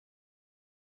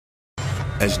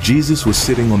As Jesus was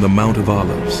sitting on the Mount of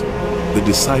Olives, the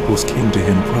disciples came to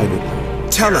him privately.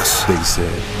 Tell us, they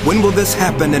said, when will this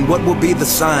happen and what will be the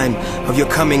sign of your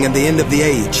coming and the end of the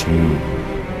age?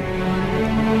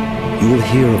 You will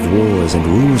hear of wars and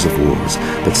rumors of wars,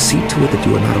 but see to it that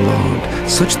you are not alarmed.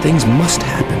 Such things must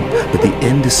happen, but the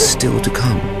end is still to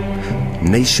come.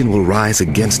 Nation will rise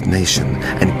against nation,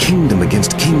 and kingdom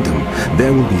against kingdom.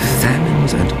 There will be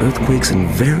famines and earthquakes in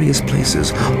various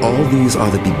places. All these are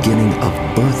the beginning of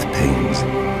birth pains.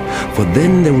 For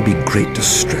then there will be great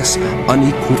distress,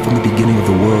 unequaled from the beginning of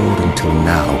the world until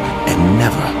now, and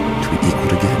never to be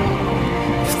equaled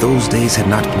again. If those days had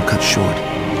not been cut short,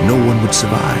 no one would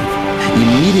survive.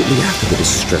 Immediately after the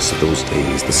distress of those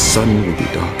days, the sun will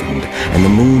be darkened, and the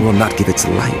moon will not give its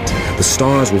light. The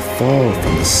stars will fall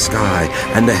from the sky,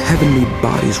 and the heavenly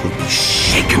bodies will be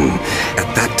shaken. At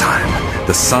that time,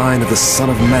 the sign of the Son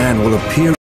of Man will appear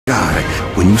in the sky.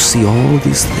 When you see all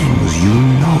these things, you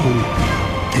know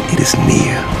that it is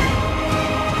near,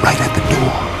 right at the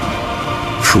door.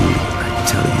 Truly, I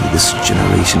tell you, this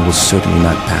generation will certainly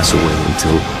not pass away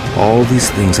until all these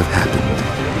things have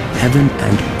happened. Heaven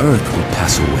and earth will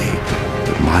pass away,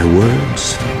 but my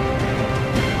words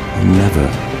will never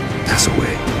pass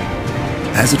away.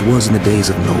 As it was in the days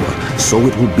of Noah, so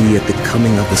it will be at the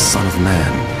coming of the Son of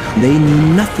Man. They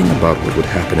knew nothing about what would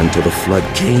happen until the flood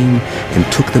came and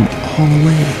took them all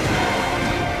away.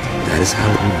 That is how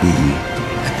it will be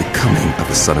at the coming of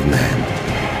the Son of Man.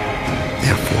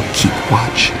 Therefore keep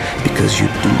watch, because you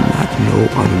do not know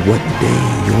on what day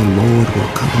your Lord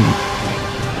will come.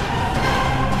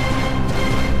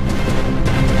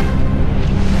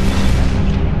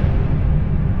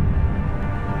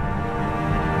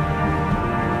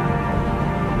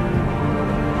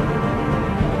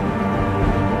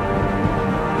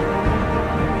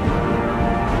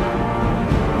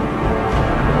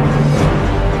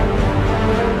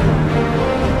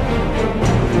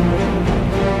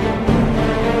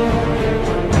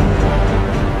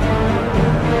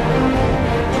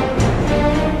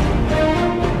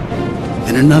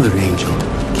 Another angel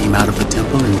came out of the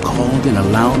temple and called in a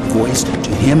loud voice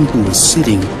to him who was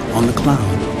sitting on the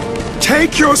cloud.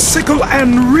 Take your sickle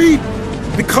and reap,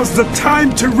 because the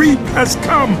time to reap has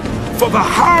come, for the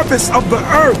harvest of the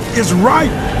earth is ripe.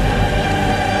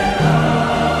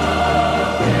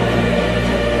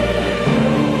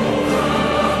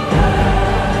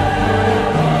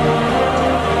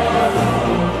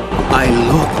 I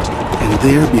looked, and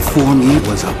there before me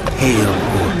was a pale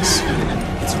horse.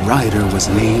 Its rider was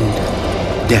named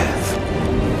Death,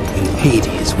 and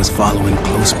Hades was following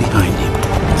close behind him.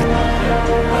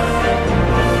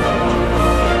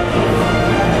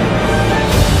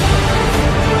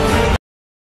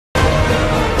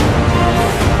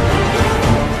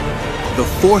 The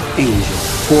fourth angel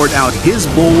poured out his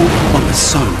bowl on the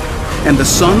sun, and the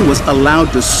sun was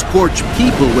allowed to scorch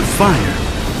people with fire.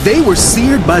 They were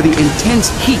seared by the intense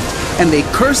heat, and they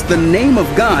cursed the name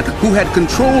of God who had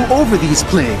control over these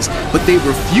plagues, but they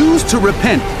refused to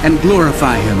repent and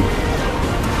glorify him.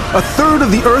 A third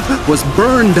of the earth was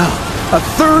burned up, a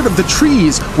third of the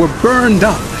trees were burned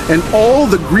up, and all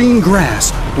the green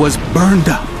grass was burned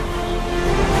up.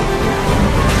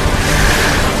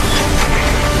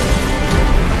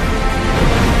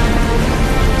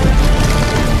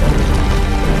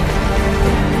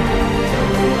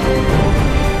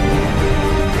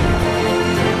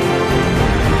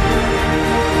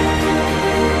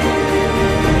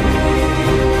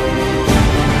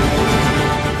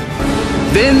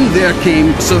 Then there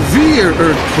came severe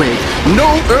earthquake. No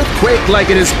earthquake like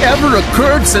it has ever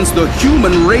occurred since the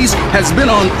human race has been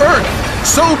on earth.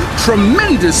 So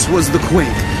tremendous was the quake.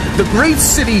 The great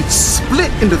city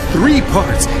split into 3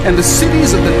 parts, and the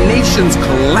cities of the nations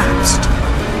collapsed.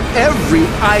 Every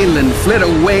island fled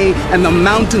away, and the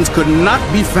mountains could not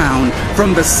be found.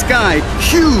 From the sky,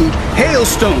 huge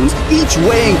hailstones, each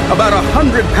weighing about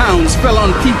 100 pounds, fell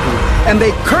on people. And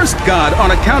they cursed God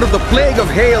on account of the plague of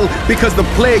hail, because the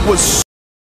plague was so.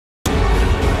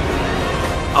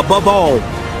 Above all,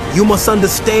 you must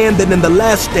understand that in the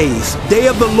last days, day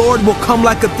of the Lord will come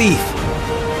like a thief.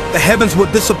 The heavens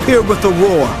will disappear with a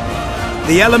roar.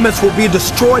 The elements will be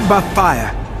destroyed by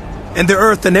fire, and the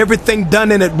earth and everything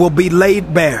done in it will be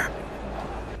laid bare.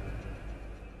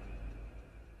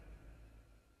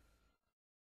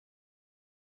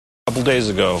 A couple days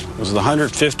ago, it was the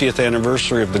 150th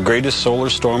anniversary of the greatest solar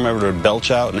storm ever to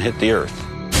belch out and hit the Earth.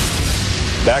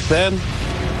 Back then,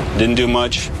 didn't do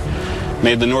much.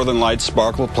 Made the northern lights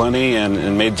sparkle plenty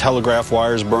and made telegraph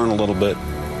wires burn a little bit.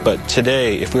 But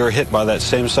today, if we were hit by that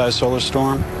same size solar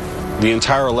storm, the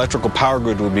entire electrical power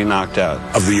grid would be knocked out.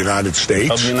 Of the United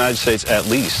States? Of the United States, at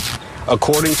least.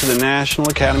 According to the National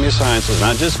Academy of Sciences,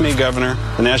 not just me, Governor,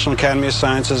 the National Academy of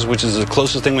Sciences, which is the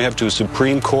closest thing we have to a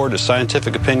Supreme Court of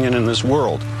scientific opinion in this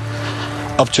world,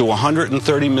 up to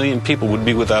 130 million people would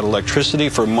be without electricity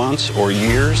for months or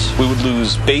years. We would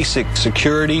lose basic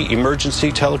security,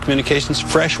 emergency telecommunications,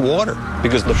 fresh water,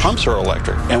 because the pumps are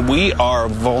electric, and we are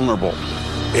vulnerable.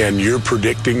 And you're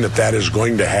predicting that that is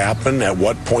going to happen at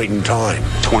what point in time?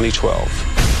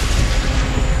 2012.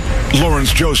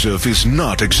 Lawrence Joseph is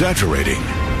not exaggerating.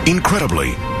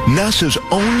 Incredibly, NASA's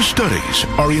own studies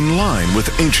are in line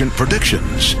with ancient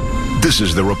predictions. This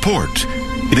is the report.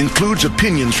 It includes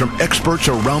opinions from experts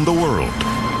around the world.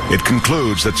 It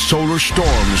concludes that solar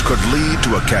storms could lead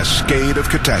to a cascade of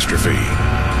catastrophe.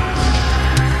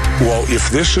 Well, if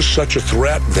this is such a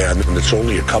threat then, and it's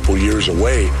only a couple years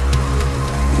away,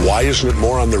 why isn't it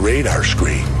more on the radar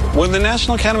screen? When the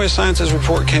National Academy of Sciences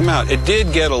report came out, it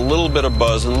did get a little bit of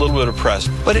buzz and a little bit of press,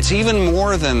 but it's even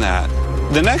more than that.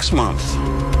 The next month,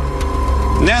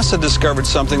 NASA discovered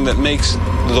something that makes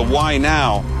the why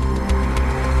now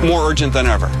more urgent than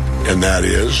ever. And that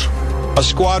is? A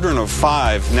squadron of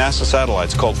 5 NASA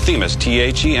satellites called THEMIS,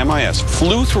 T-H-E-M-I-S,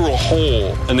 flew through a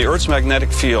hole in the Earth's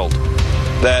magnetic field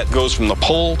that goes from the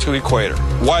pole to equator.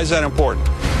 Why is that important?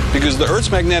 Because the Earth's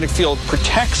magnetic field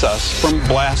protects us from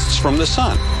blasts from the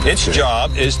sun. Its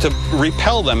job is to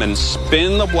repel them and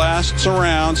spin the blasts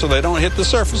around so they don't hit the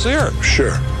surface of the Earth.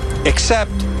 Sure.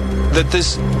 Except that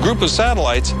this group of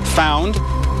satellites found,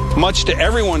 much to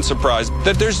everyone's surprise,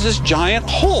 that there's this giant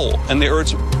hole in the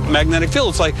Earth's magnetic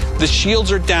field. It's like the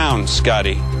shields are down,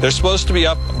 Scotty. They're supposed to be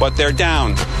up, but they're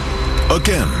down.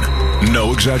 Again,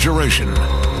 no exaggeration.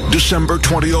 December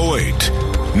 2008.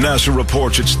 NASA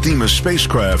reports its Themis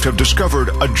spacecraft have discovered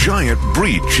a giant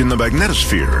breach in the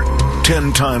magnetosphere,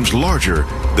 10 times larger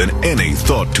than any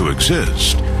thought to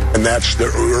exist. And that's the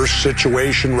Earth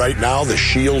situation right now? The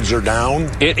shields are down?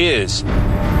 It is.